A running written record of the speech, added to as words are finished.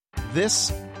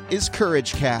This is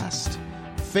Courage Cast.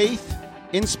 Faith,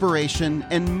 inspiration,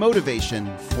 and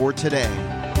motivation for today.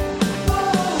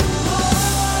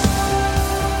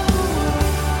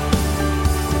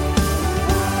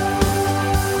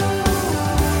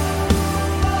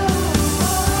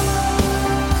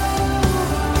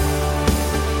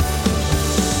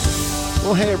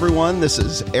 Well, hey everyone, this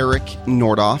is Eric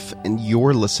Nordoff, and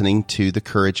you're listening to the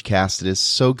Courage Cast. It is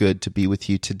so good to be with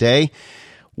you today.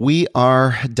 We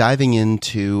are diving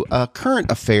into a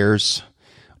current affairs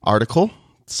article,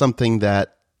 something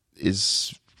that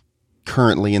is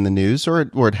currently in the news, or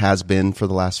it has been for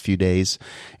the last few days.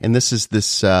 And this is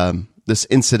this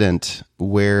incident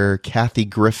where Kathy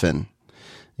Griffin,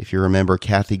 if you remember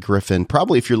Kathy Griffin,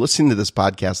 probably if you're listening to this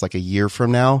podcast like a year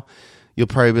from now, you'll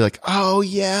probably be like, oh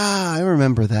yeah, I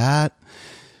remember that.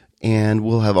 And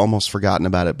we'll have almost forgotten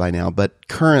about it by now. But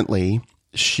currently,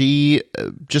 she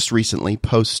just recently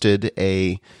posted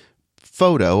a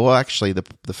photo. Well, actually, the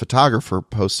photographer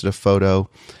posted a photo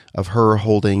of her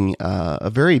holding a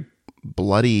very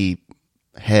bloody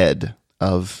head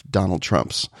of Donald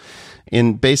Trump's,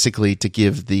 and basically to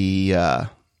give the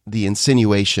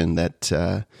insinuation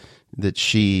that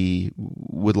she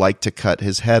would like to cut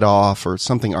his head off, or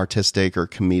something artistic or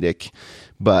comedic.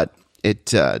 But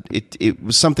it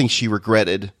was something she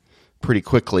regretted pretty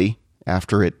quickly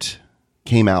after it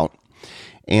came out,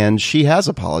 and she has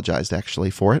apologized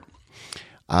actually for it.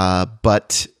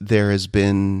 But there has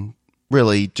been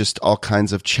really just all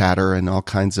kinds of chatter and all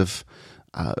kinds of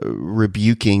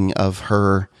rebuking of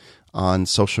her on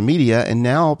social media, and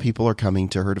now people are coming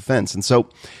to her defense. And so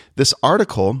this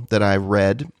article that I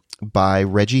read by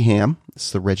Reggie Ham,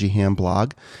 it's the Reggie Ham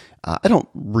blog. I don't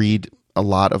read a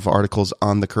lot of articles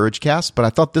on the Courage Cast, but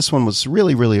I thought this one was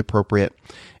really, really appropriate,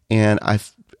 and I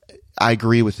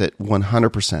agree with it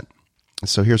 100%.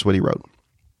 So here's what he wrote.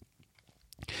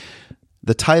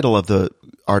 The title of the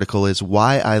article is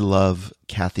Why I Love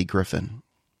Kathy Griffin.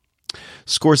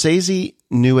 Scorsese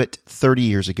knew it 30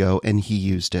 years ago, and he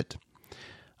used it.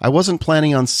 I wasn't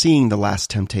planning on seeing The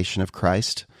Last Temptation of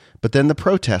Christ, but then the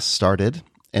protests started,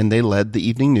 and they led the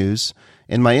evening news,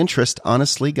 and my interest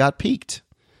honestly got piqued.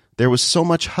 There was so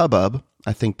much hubbub,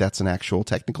 I think that's an actual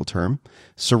technical term,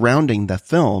 surrounding the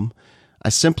film, I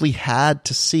simply had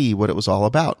to see what it was all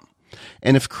about.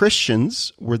 And if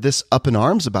Christians were this up in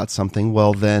arms about something,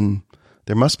 well then,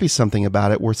 there must be something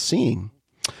about it worth seeing.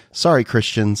 Sorry,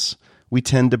 Christians, we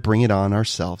tend to bring it on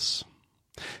ourselves.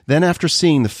 Then after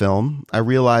seeing the film, I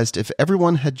realized if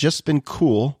everyone had just been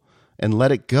cool and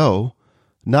let it go,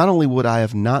 not only would I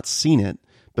have not seen it,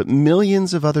 but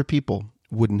millions of other people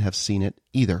wouldn't have seen it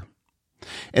either.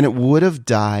 And it would have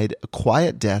died a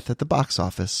quiet death at the box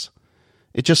office.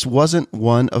 It just wasn't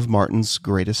one of Martin's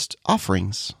greatest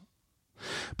offerings.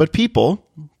 But people,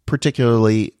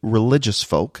 particularly religious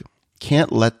folk,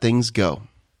 can't let things go.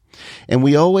 And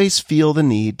we always feel the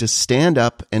need to stand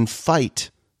up and fight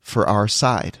for our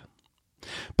side.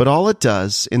 But all it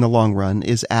does in the long run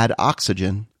is add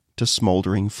oxygen to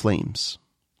smoldering flames.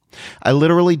 I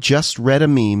literally just read a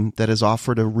meme that has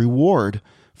offered a reward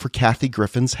for Kathy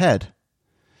Griffin's head.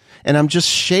 And I'm just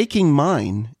shaking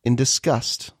mine in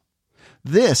disgust.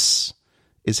 This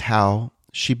is how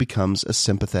she becomes a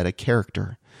sympathetic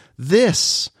character.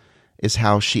 This is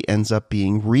how she ends up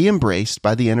being re-embraced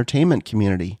by the entertainment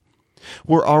community.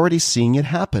 We're already seeing it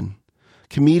happen.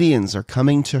 Comedians are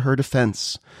coming to her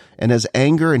defense, and as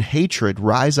anger and hatred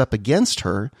rise up against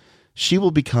her, she will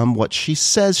become what she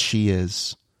says she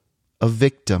is, a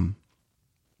victim.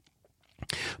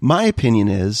 My opinion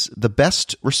is the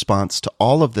best response to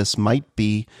all of this might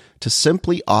be to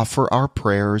simply offer our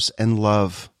prayers and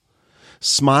love.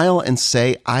 Smile and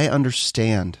say, I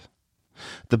understand.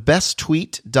 The best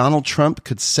tweet Donald Trump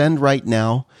could send right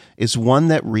now is one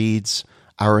that reads,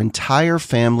 Our entire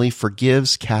family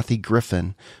forgives Kathy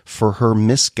Griffin for her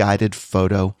misguided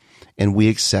photo, and we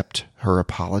accept her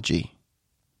apology.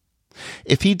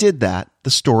 If he did that,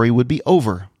 the story would be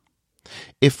over.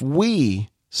 If we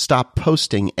stopped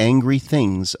posting angry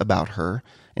things about her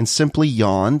and simply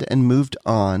yawned and moved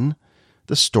on,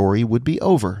 the story would be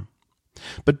over.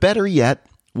 But better yet,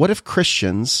 what if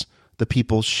Christians, the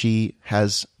people she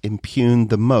has impugned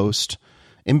the most,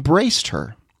 embraced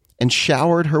her and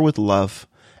showered her with love,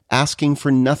 asking for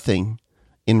nothing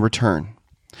in return?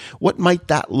 What might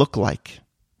that look like?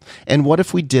 And what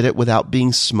if we did it without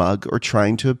being smug or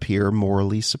trying to appear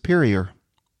morally superior?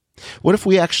 What if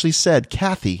we actually said,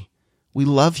 Kathy, we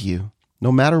love you,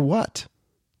 no matter what.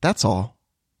 That's all.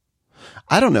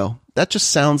 I don't know. That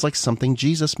just sounds like something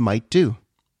Jesus might do.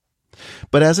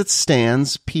 But as it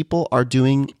stands, people are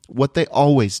doing what they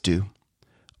always do,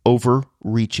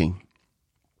 overreaching.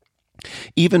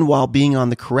 Even while being on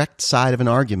the correct side of an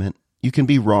argument, you can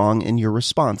be wrong in your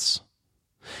response.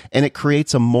 And it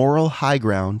creates a moral high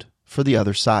ground for the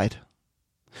other side.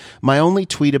 My only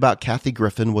tweet about Kathy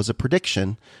Griffin was a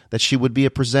prediction that she would be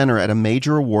a presenter at a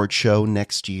major award show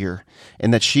next year,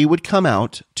 and that she would come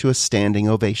out to a standing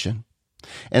ovation.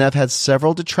 And I've had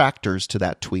several detractors to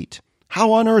that tweet.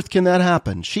 How on earth can that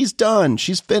happen? She's done.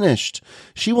 She's finished.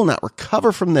 She will not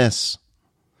recover from this,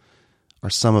 are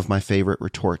some of my favorite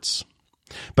retorts.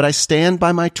 But I stand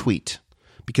by my tweet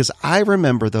because I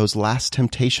remember those Last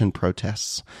Temptation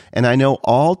protests, and I know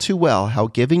all too well how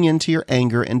giving in to your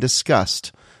anger and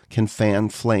disgust can fan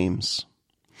flames.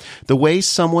 The way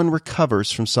someone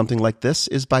recovers from something like this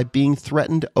is by being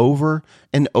threatened over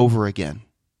and over again.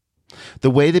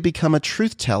 The way they become a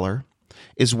truth teller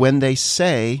is when they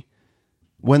say,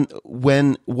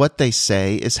 when what they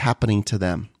say is happening to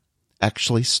them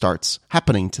actually starts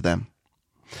happening to them.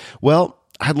 Well,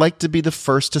 I'd like to be the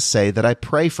first to say that I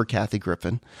pray for Kathy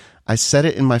Griffin. I said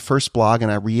it in my first blog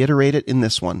and I reiterate it in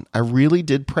this one. I really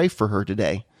did pray for her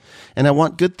today, and I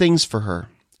want good things for her.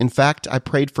 In fact, I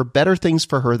prayed for better things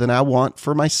for her than I want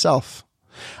for myself.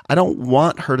 I don't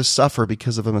want her to suffer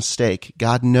because of a mistake.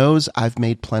 God knows I've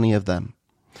made plenty of them,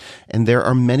 and there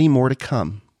are many more to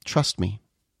come. Trust me.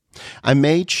 I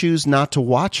may choose not to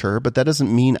watch her, but that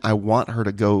doesn't mean I want her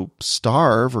to go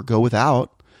starve or go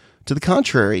without. To the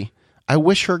contrary, I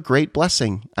wish her great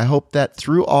blessing. I hope that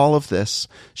through all of this,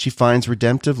 she finds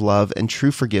redemptive love and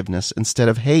true forgiveness instead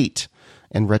of hate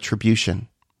and retribution.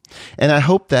 And I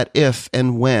hope that if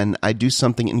and when I do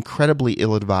something incredibly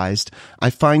ill-advised, I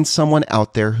find someone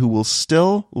out there who will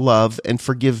still love and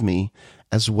forgive me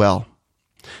as well.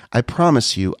 I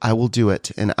promise you I will do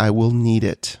it, and I will need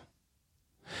it.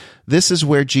 This is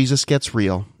where Jesus gets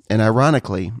real, and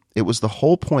ironically, it was the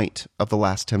whole point of the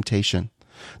Last Temptation.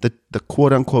 The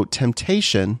quote-unquote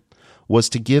temptation was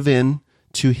to give in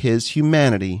to his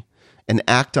humanity and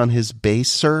act on his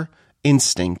baser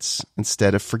instincts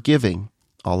instead of forgiving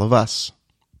all of us.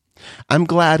 I'm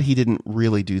glad he didn't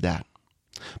really do that,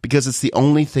 because it's the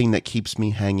only thing that keeps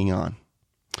me hanging on.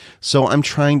 So I'm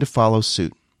trying to follow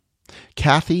suit.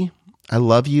 Kathy, I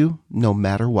love you no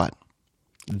matter what.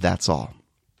 That's all.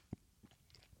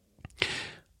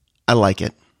 I like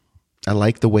it. I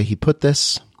like the way he put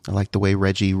this. I like the way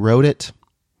Reggie wrote it.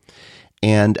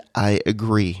 And I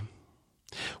agree.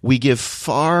 We give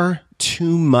far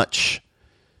too much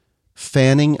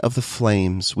fanning of the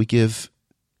flames. We give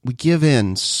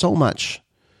in so much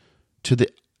to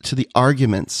the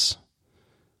arguments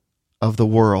of the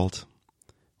world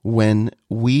when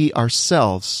we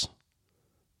ourselves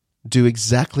do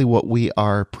exactly what we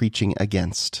are preaching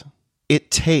against.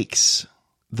 It takes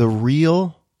the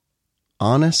real,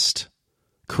 honest,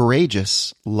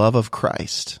 courageous love of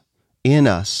Christ in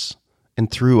us and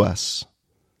through us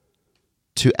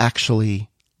to actually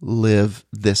live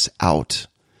this out,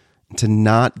 to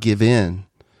not give in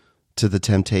to the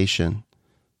temptation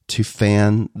to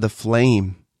fan the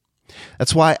flame.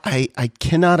 That's why I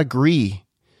cannot agree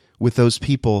with those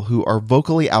people who are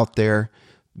vocally out there,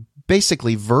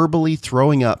 basically verbally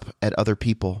throwing up at other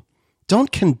people.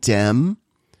 Don't condemn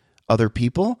other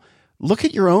people. Look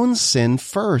at your own sin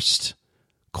first.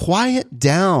 Quiet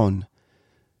down.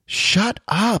 Shut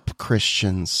up,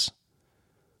 Christians.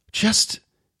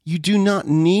 You do not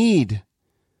need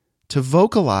to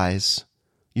vocalize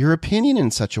your opinion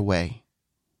in such a way.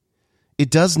 It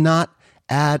does not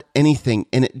add anything,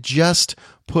 and it just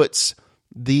puts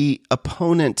the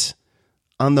opponent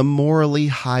on the morally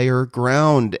higher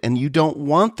ground, and you don't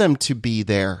want them to be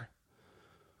there.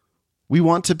 We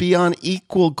want to be on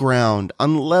equal ground,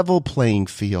 on level playing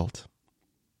field.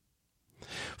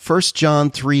 1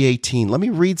 John 3:18. Let me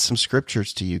read some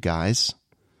scriptures to you guys.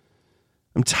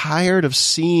 I'm tired of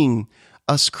seeing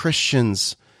us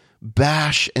Christians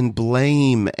bash and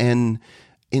blame and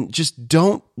just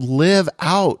don't live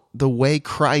out the way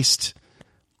Christ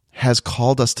has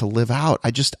called us to live out.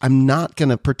 I'm not going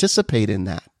to participate in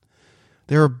that.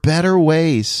 There are better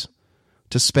ways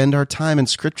to spend our time, and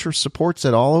Scripture supports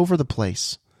it all over the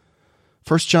place.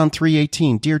 1 John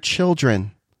 3:18, Dear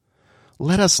children,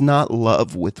 let us not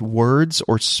love with words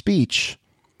or speech,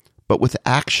 but with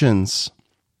actions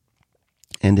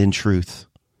and in truth.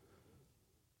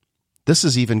 This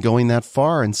is even going that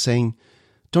far and saying,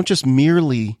 don't just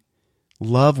merely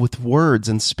love with words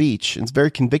and speech. It's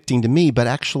very convicting to me, but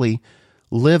actually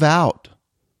live out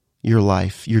your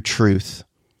life, your truth,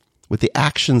 with the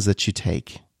actions that you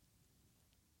take.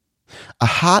 A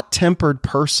hot-tempered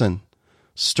person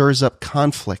stirs up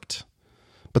conflict,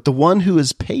 but the one who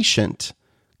is patient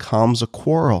calms a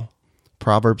quarrel.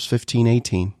 Proverbs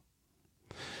 15:18.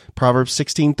 Proverbs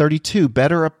 16:32,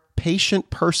 better a patient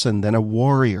person than a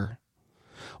warrior,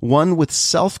 one with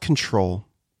self-control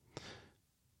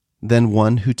than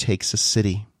one who takes a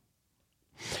city.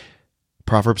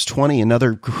 Proverbs 20,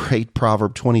 another great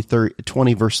proverb, 20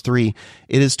 verse 3,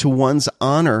 it is to one's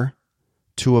honor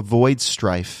to avoid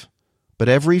strife, but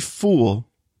every fool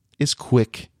is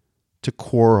quick to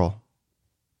quarrel.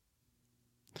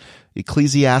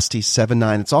 Ecclesiastes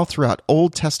 7:9, it's all throughout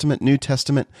Old Testament, New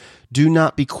Testament. Do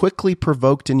not be quickly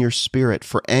provoked in your spirit,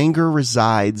 for anger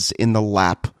resides in the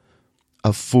lap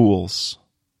of fools.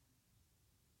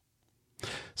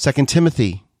 2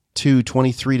 Timothy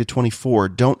 2:23-24,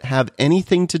 don't have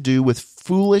anything to do with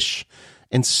foolish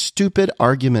and stupid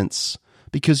arguments,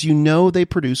 because you know they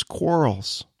produce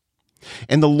quarrels.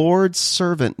 And the Lord's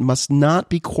servant must not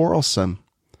be quarrelsome,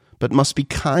 but must be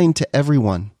kind to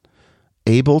everyone,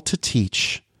 able to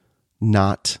teach,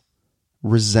 not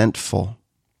resentful.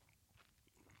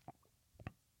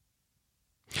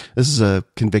 This is a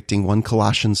convicting one.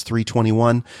 Colossians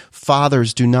 3:21,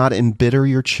 fathers, do not embitter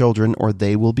your children, or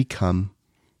they will become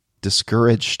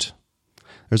discouraged.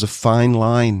 There's a fine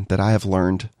line that I have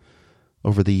learned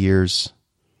over the years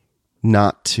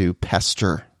not to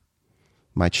pester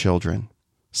my children.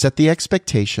 Set the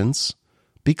expectations,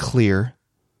 be clear,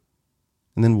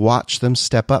 and then watch them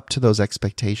step up to those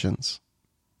expectations.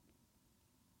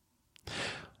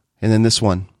 And then this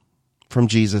one from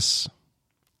Jesus,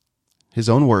 his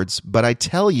own words, but I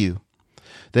tell you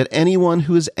that anyone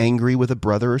who is angry with a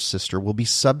brother or sister will be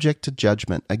subject to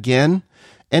judgment. Again,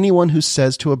 anyone who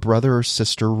says to a brother or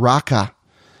sister, Raka,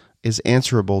 is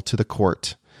answerable to the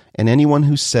court. And anyone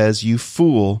who says, you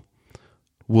fool,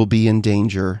 will be in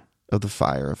danger of the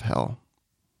fire of hell.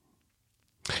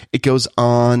 It goes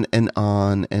on and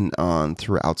on and on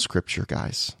throughout Scripture,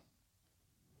 guys.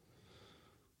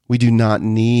 We do not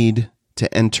need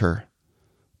to enter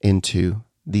into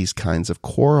these kinds of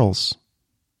quarrels.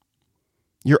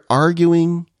 You're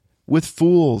arguing with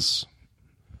fools.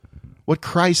 What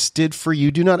Christ did for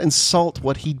you, do not insult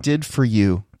what he did for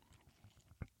you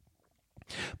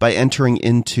by entering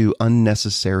into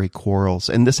unnecessary quarrels.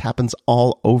 And this happens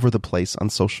all over the place on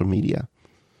social media.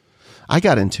 I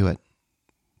got into it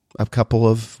a couple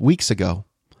of weeks ago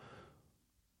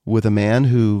with a man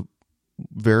who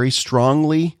very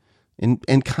strongly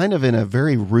and kind of in a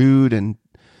very rude and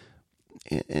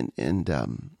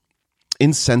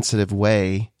insensitive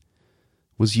way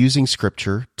was using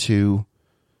Scripture to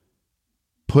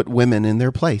put women in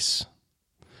their place.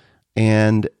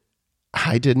 And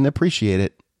I didn't appreciate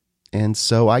it. And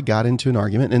so I got into an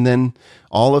argument, and then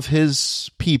all of his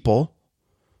people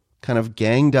kind of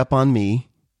ganged up on me.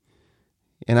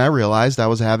 And I realized I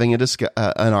was having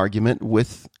an argument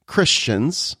with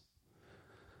Christians,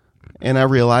 and I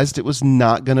realized it was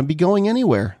not going to be going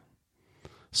anywhere.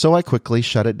 So I quickly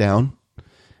shut it down,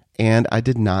 and I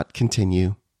did not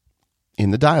continue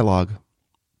in the dialogue.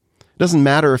 It doesn't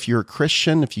matter if you're a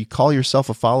Christian, if you call yourself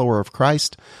a follower of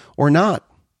Christ or not.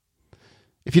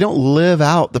 If you don't live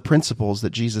out the principles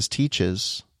that Jesus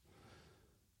teaches,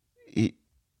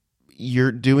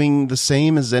 you're doing the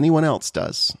same as anyone else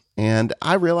does. And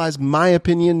I realize my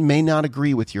opinion may not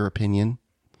agree with your opinion,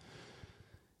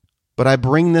 but I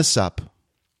bring this up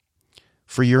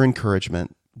for your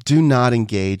encouragement. Do not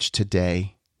engage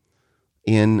today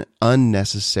in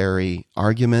unnecessary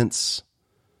arguments.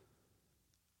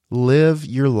 Live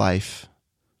your life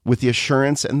with the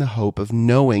assurance and the hope of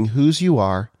knowing whose you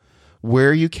are,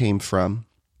 where you came from,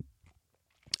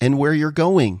 and where you're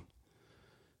going.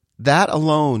 That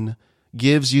alone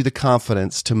gives you the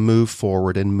confidence to move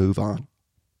forward and move on.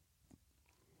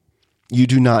 You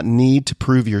do not need to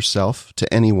prove yourself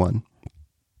to anyone.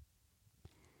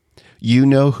 You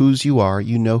know whose you are,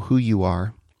 you know who you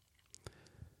are,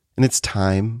 and it's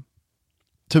time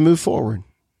to move forward.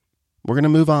 We're going to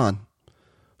move on.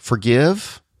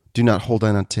 Forgive. Do not hold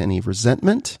on to any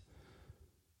resentment.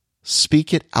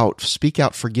 Speak it out. Speak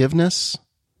out forgiveness.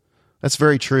 That's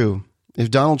very true. If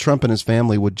Donald Trump and his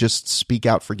family would just speak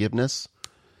out forgiveness,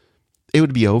 it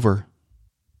would be over,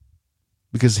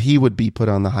 because he would be put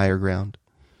on the higher ground.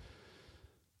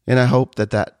 And I hope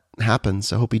that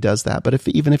happens. I hope he does that. But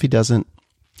even if he doesn't,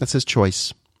 that's his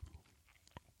choice.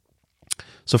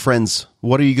 So friends,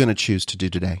 what are you going to choose to do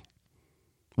today?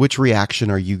 Which reaction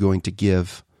are you going to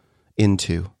give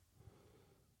into?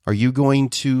 Are you going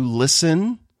to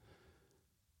listen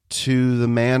to the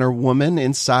man or woman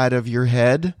inside of your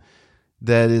head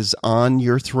that is on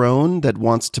your throne, that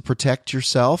wants to protect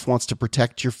yourself, wants to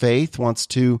protect your faith, wants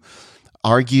to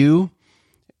argue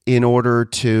in order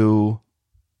to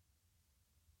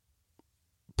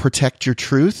protect your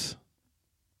truth?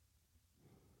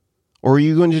 Or are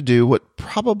you going to do what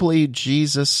probably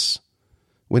Jesus,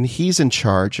 when he's in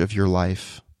charge of your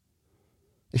life,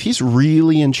 if he's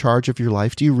really in charge of your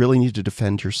life, do you really need to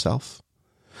defend yourself?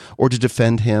 Or to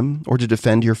defend him? Or to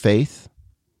defend your faith?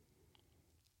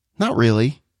 Not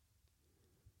really.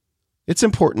 It's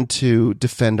important to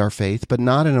defend our faith, but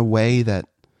not in a way that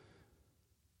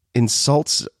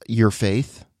insults your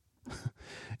faith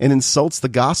and insults the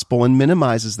gospel and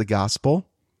minimizes the gospel.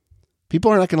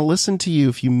 People are not going to listen to you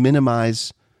if you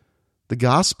minimize the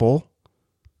gospel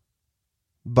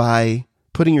by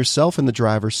putting yourself in the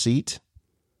driver's seat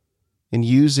and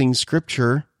using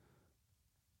Scripture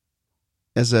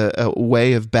as a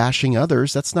way of bashing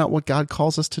others. That's not what God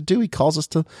calls us to do. He calls us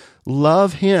to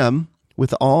love him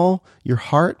with all your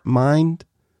heart, mind,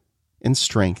 and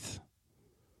strength.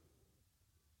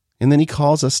 And then he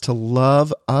calls us to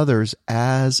love others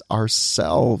as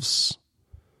ourselves.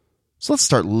 So let's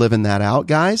start living that out,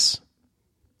 guys.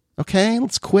 Okay,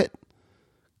 let's quit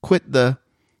the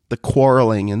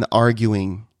quarreling and the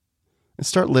arguing and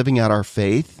start living out our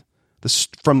faith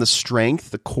from the strength,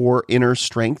 the core inner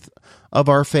strength of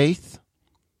our faith,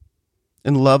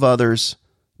 and love others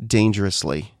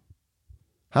dangerously.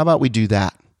 How about we do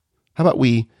that? How about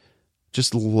we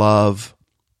just love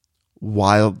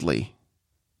wildly?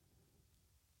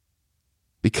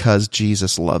 Because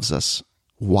Jesus loves us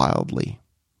wildly.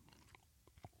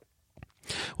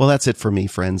 Well, that's it for me,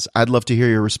 friends. I'd love to hear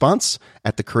your response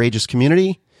at the Courageous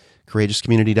Community,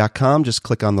 courageouscommunity.com. Just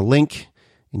click on the link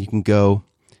and you can go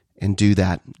and do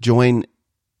that. Join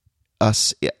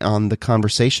us on the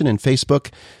conversation in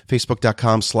Facebook,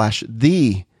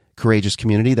 facebook.com/The Courageous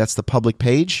Community. That's the public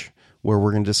page where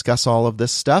we're going to discuss all of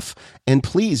this stuff. And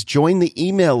please join the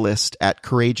email list at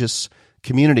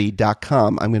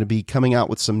courageouscommunity.com. I'm going to be coming out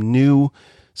with some new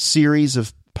series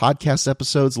of podcast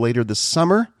episodes later this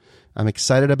summer. I'm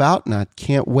excited about, and I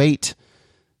can't wait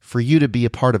for you to be a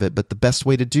part of it. But the best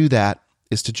way to do that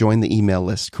is to join the email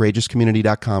list,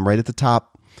 courageouscommunity.com. Right at the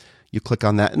top, you click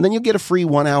on that, and then you'll get a free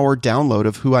 1-hour download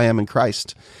of Who I Am in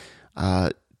Christ.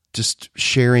 Just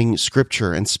sharing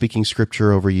Scripture and speaking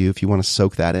Scripture over you if you want to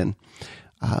soak that in.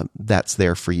 That's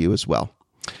there for you as well.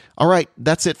 All right,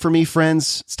 that's it for me,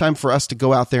 friends. It's time for us to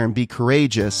go out there and be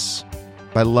courageous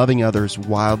by loving others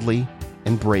wildly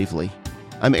and bravely.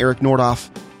 I'm Eric Nordoff,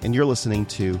 and you're listening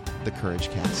to The Courage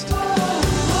Cast.